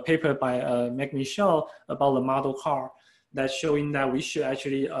a paper by Meg Michel about the model car that's showing that we should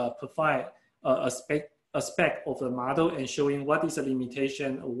actually provide a spec of the model and showing what is the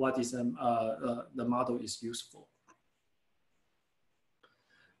limitation or what is the model is useful.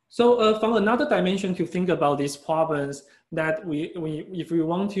 So from another dimension to think about these problems, that if we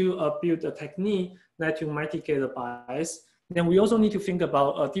want to build a technique that to mitigate the bias, then we also need to think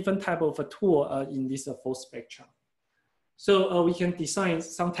about a different type of a tool in this full spectrum. So we can design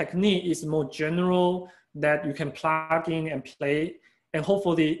some technique is more general that you can plug in and play, and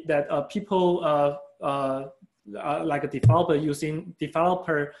hopefully that people like a developer using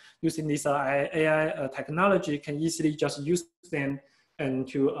this AI technology can easily just use them and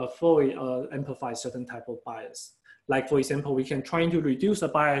to avoid amplify certain type of bias. Like for example, we can try to reduce the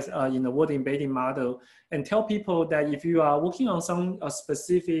bias in the word embedding model and tell people that if you are working on some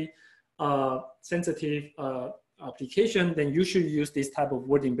specific sensitive application, then you should use this type of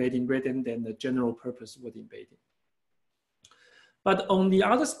word embedding rather than the general purpose word embedding. But on the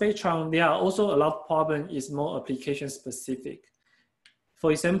other spectrum, there are also a lot of problems is more application specific. For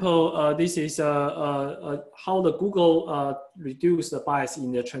example, this is how the Google reduce the bias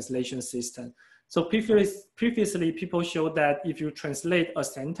in the translation system. So previously, people showed that if you translate a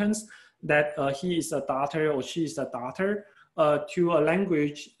sentence that he is a daughter or she is a daughter to a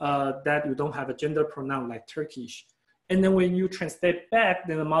language that you don't have a gender pronoun like Turkish, and then when you translate back,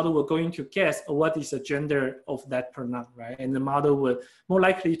 then the model will going to guess what is the gender of that pronoun, right? And the model will more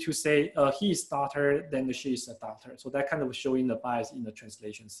likely to say he is daughter than she is a daughter. So that kind of showing the bias in the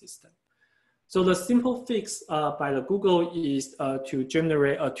translation system. So the simple fix by the Google is to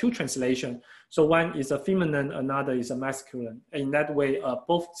generate two translation. So one is a feminine, another is a masculine. And in that way,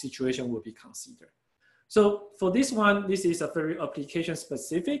 both situations will be considered. So for this one, this is a very application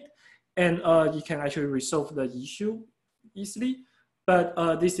specific, and you can actually resolve the issue easily, but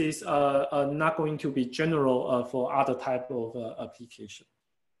this is not going to be general for other type of application.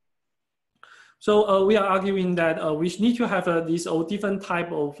 So we are arguing that we need to have these all different type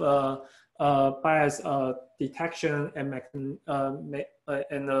of bias detection and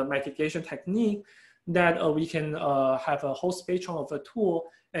mitigation technique that we can have a whole spectrum of a tool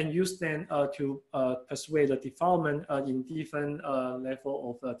and use them to persuade the development in different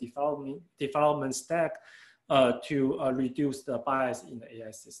level of development stack to reduce the bias in the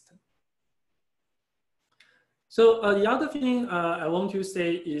AI system. So the other thing I want to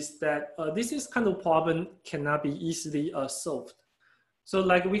say is that this is kind of problem cannot be easily solved. So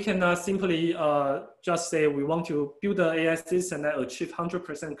like we cannot simply just say we want to build an AI system that achieve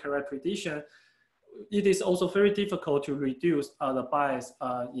 100% correct prediction. It is also very difficult to reduce the bias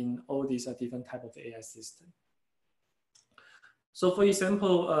in all these different type of AI system. So for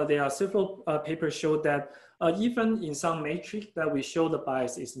example, there are several papers show that even in some matrix that we show the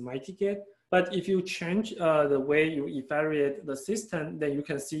bias is mitigated, but if you change the way you evaluate the system, then you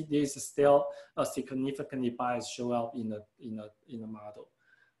can see there is still a significantly bias show up in the model.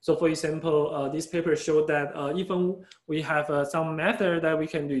 So for example, this paper showed that even we have some method that we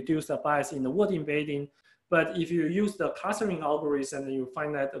can reduce the bias in the word embedding, but if you use the clustering algorithm, you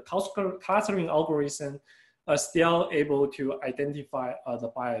find that the clustering algorithm are still able to identify the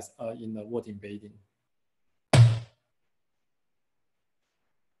bias in the word embedding.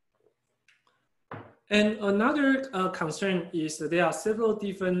 And another concern is that there are several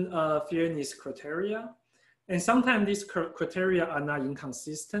different fairness criteria. And sometimes these criteria are not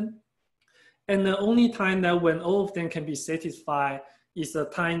inconsistent. And the only time that when all of them can be satisfied is the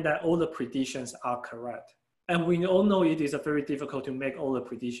time that all the predictions are correct. And we all know it is very difficult to make all the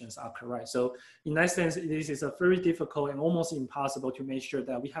predictions are correct. So in that sense, this is a very difficult and almost impossible to make sure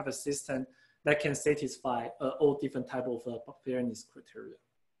that we have a system that can satisfy all different type of fairness criteria.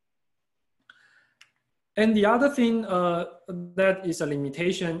 And the other thing that is a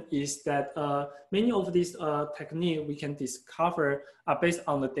limitation is that many of these techniques we can discover are based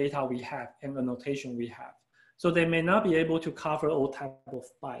on the data we have and the notation we have. So they may not be able to cover all type of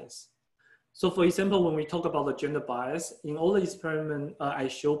bias. So for example, when we talk about the gender bias, in all the experiments I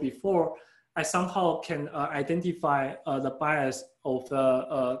showed before, I somehow can identify the bias of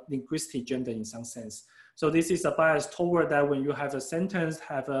the linguistic gender in some sense. So this is a bias toward that when you have a sentence,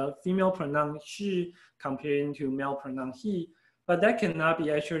 have a female pronoun she comparing to male pronoun he, but that cannot be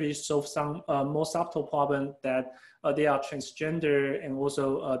actually solve some more subtle problem that they are transgender and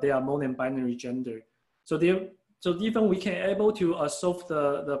also they are more than binary gender. So even we can able to solve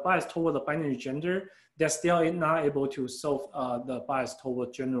the bias toward the binary gender, they're still not able to solve the bias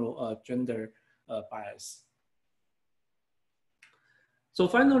toward general gender bias. So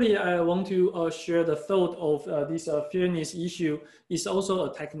finally, I want to share the thought of this fairness issue is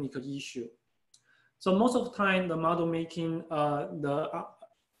also a technical issue. So most of the time, the model making the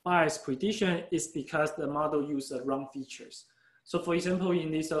bias prediction is because the model uses the wrong features. So for example,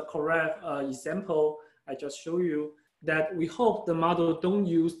 in this correct example, I just show you that we hope the model don't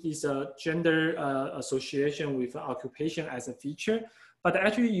use this gender association with occupation as a feature, but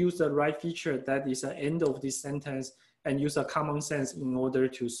actually use the right feature that is the end of this sentence and use a common sense in order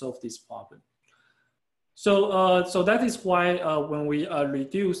to solve this problem. So, so that is why when we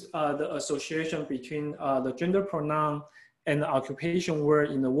reduce the association between the gender pronoun and the occupation word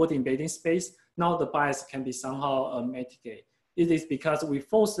in the word embedding space, now the bias can be somehow mitigated. It is because we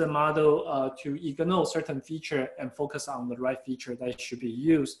force the model to ignore certain feature and focus on the right feature that should be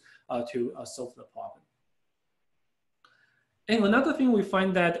used to solve the problem. And another thing we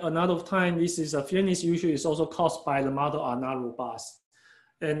find that a lot of time, this is a fairness issue is also caused by the model are not robust.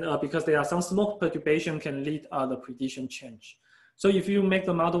 And because there are some small perturbation can lead the prediction change. So if you make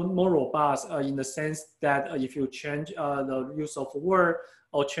the model more robust in the sense that if you change the use of word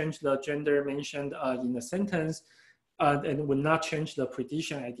or change the gender mentioned in the sentence, and will not change the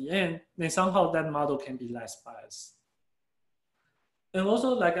prediction at the end, then somehow that model can be less biased. And also,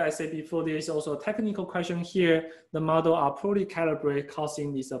 like I said before, there is also a technical question here. The model are poorly calibrated,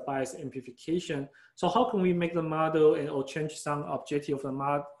 causing this bias amplification. So how can we make the model and or change some objective of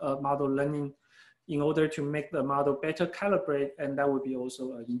the model learning in order to make the model better calibrate? And that would be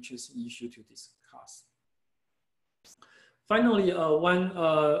also an interesting issue to discuss. Finally, one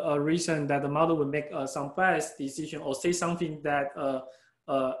reason that the model will make some biased decision or say something that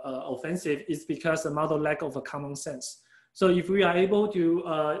offensive is because the model lack of a common sense. So if we are able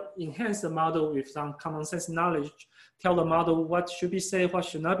to enhance the model with some common sense knowledge, tell the model what should be said, what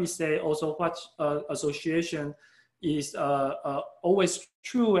should not be said, also what association is always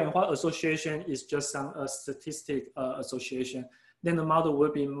true and what association is just some statistic association, then the model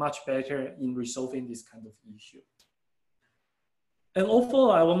will be much better in resolving this kind of issue. And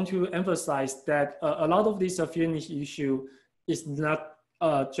also, I want to emphasize that a lot of this fairness issue is not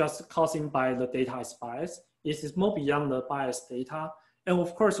just causing by the data is biased. It is more beyond the biased data. And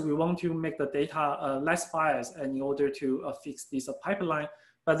of course, we want to make the data less biased and in order to fix this pipeline.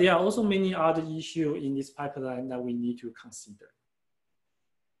 But there are also many other issues in this pipeline that we need to consider.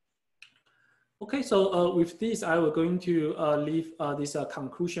 Okay, so with this, I will going to leave this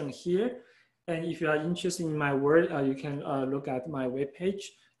conclusion here. And if you are interested in my work, you can look at my webpage.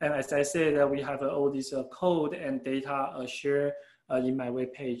 And as I said, we have all this code and data shared in my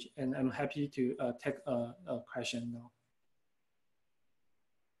webpage. And I'm happy to take a question now.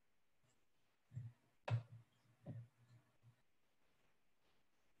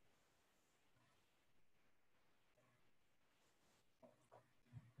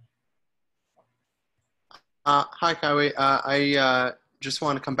 Hi, Kai-Wei. I just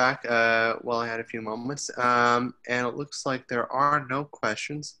want to come back while I had a few moments. And it looks like there are no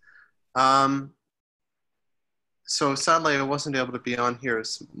questions. So sadly, I wasn't able to be on here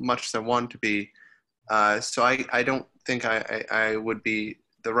as much as I wanted to be. So I don't think I would be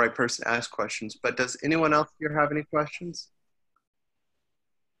the right person to ask questions. But does anyone else here have any questions?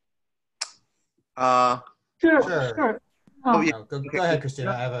 Sure. Oh, yeah. Go ahead,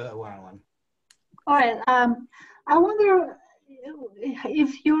 Christina. I have a one-on-one. All right. I wonder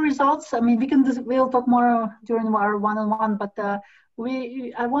if your results, I mean, we'll talk more during our one-on-one, but I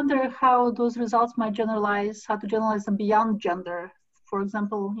wonder how those results might how to generalize them beyond gender. For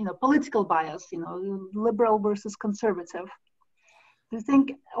example, political bias, liberal versus conservative. Do you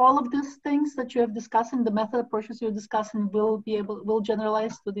think all of these things that you have discussed in the method approaches you're discussing will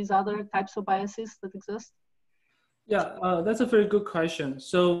generalize to these other types of biases that exist? Yeah, that's a very good question.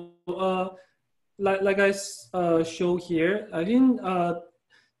 So, like I show here, I think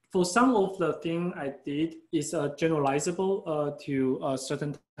for some of the thing I did is generalizable to a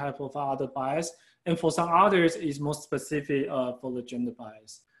certain type of other bias, and for some others is more specific for the gender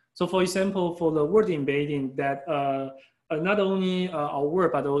bias. So, for example, for the word embedding, that not only our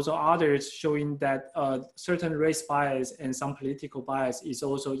work but also others showing that certain race bias and some political bias is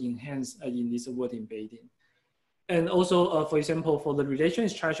also enhanced in this word embedding. And also, for example, for the relation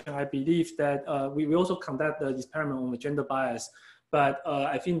extraction, I believe that we also conduct the experiment on the gender bias, but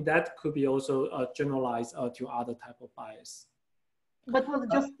I think that could be also generalized to other type of bias. But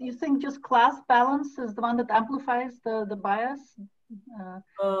you think just class balance is the one that amplifies the bias?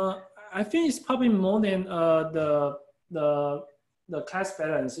 I think it's probably more than the class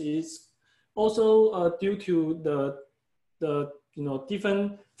balance. Is also due to the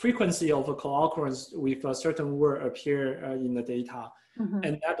different frequency of a co-occurrence with a certain word appear in the data,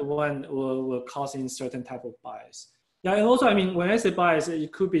 and that one will cause in certain type of bias. Yeah, and also, I mean, when I say bias,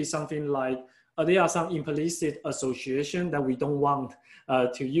 it could be something like there are some implicit association that we don't want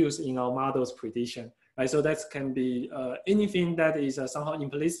to use in our model's prediction, right? So that can be anything that is somehow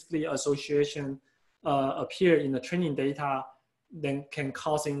implicitly association appear in the training data, then can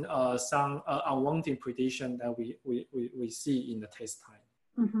causing some unwanted prediction that we see in the test time.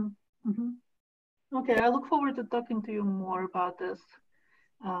 Okay, I look forward to talking to you more about this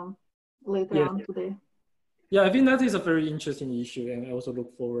later on today. Yeah, I think that is a very interesting issue, and I also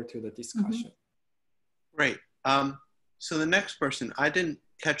look forward to the discussion. Great. So the next person, I didn't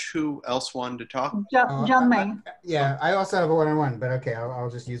catch who else wanted to talk. John May. Yeah, I also have a one-on-one, but okay, I'll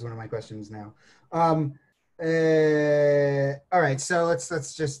just use one of my questions now. All right, so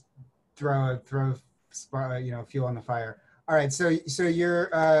let's just throw fuel on the fire. All right, so you're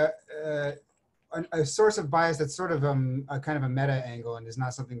a source of bias that's sort of a kind of a meta angle and is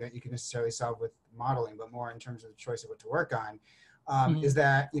not something that you can necessarily solve with modeling, but more in terms of the choice of what to work on. Is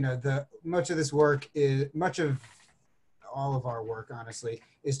that much of all of our work, honestly,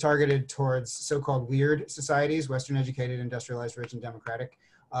 is targeted towards so-called weird societies, Western educated, industrialized, rich, and democratic.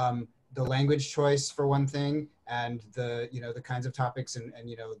 The language choice, for one thing, and the kinds of topics and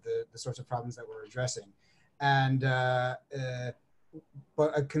the sorts of problems that we're addressing. And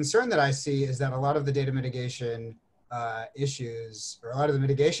but a concern that I see is that a lot of the data mitigation issues, or a lot of the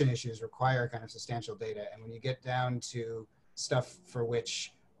mitigation issues, require kind of substantial data. And when you get down to stuff for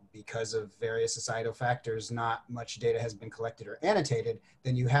which, because of various societal factors, not much data has been collected or annotated,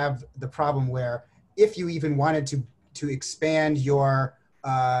 then you have the problem where if you even wanted to expand your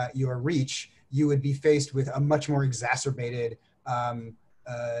reach, you would be faced with a much more exacerbated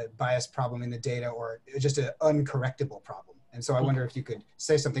bias problem in the data, or just an uncorrectable problem. And so I wonder if you could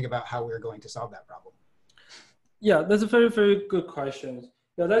say something about how we're going to solve that problem. Yeah, that's a very, very good question.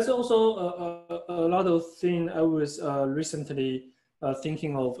 Yeah, that's also a lot of things I was recently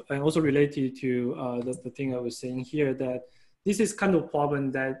thinking of, and also related to the thing I was saying here, that this is kind of problem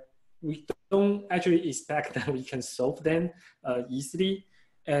that we don't actually expect that we can solve them easily.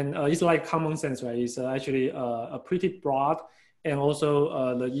 And it's like common sense, right? It's actually a pretty broad, and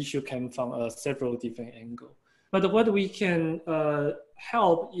also the issue came from several different angles. But what we can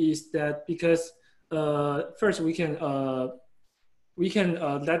help is that, because first we can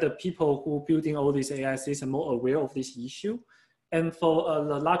let the people who building all these AI systems more aware of this issue, And for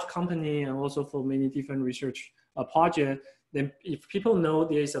a large company and also for many different research projects, then if people know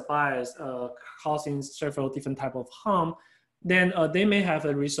there is a bias causing several different type of harm, then they may have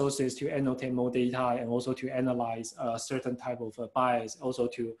the resources to annotate more data and also to analyze a certain type of bias, also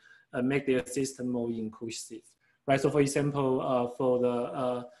to make their system more inclusive, right? So for example, for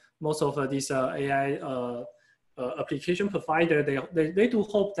the most of these AI application provider, they do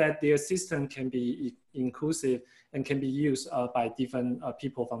hope that their system can be inclusive and can be used by different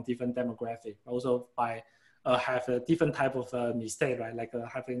people from different demographics, also by have a different type of mistake, right? Like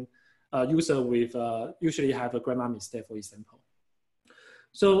having a user with usually have a grammar mistake, for example.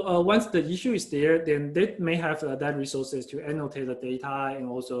 So once the issue is there, then they may have that resources to annotate the data and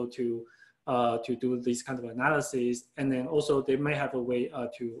also to do this kind of analysis. And then also they may have a way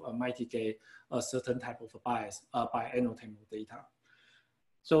to mitigate a certain type of bias by annotating the data.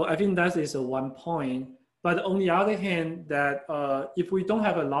 So I think that is one point. But on the other hand, that if we don't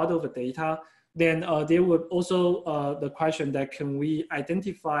have a lot of data, then there would also the question that can we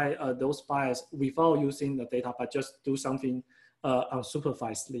identify those bias without using the data, but just do something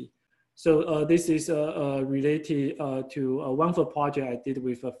unsupervisedly. So this is related to one of the project I did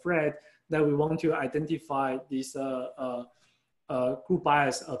with Fred, that we want to identify this group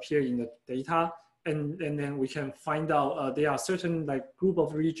bias appear in the data, and then we can find out there are certain like group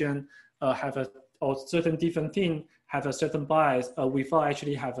of region have a or certain different thing have a certain bias without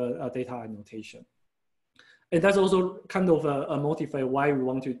actually have a data annotation. And that's also kind of a motivate why we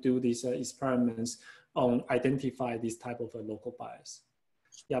want to do these experiments on identify this type of a local bias.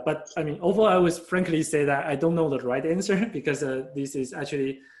 Yeah, but I mean, overall, I would frankly say that I don't know the right answer because this is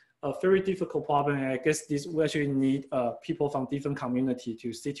actually a very difficult problem. And I guess this we actually need people from different community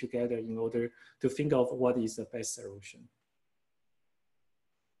to sit together in order to think of what is the best solution.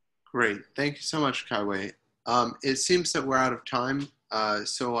 Great, thank you so much, Kai-Wei. It seems that we're out of time,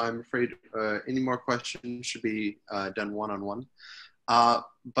 so I'm afraid any more questions should be done one-on-one.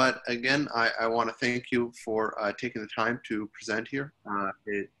 But again, I want to thank you for taking the time to present here.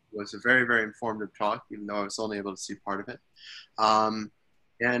 It was a very, very informative talk, even though I was only able to see part of it.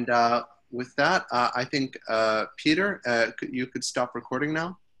 And with that, I think, Peter, you could stop recording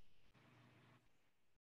now.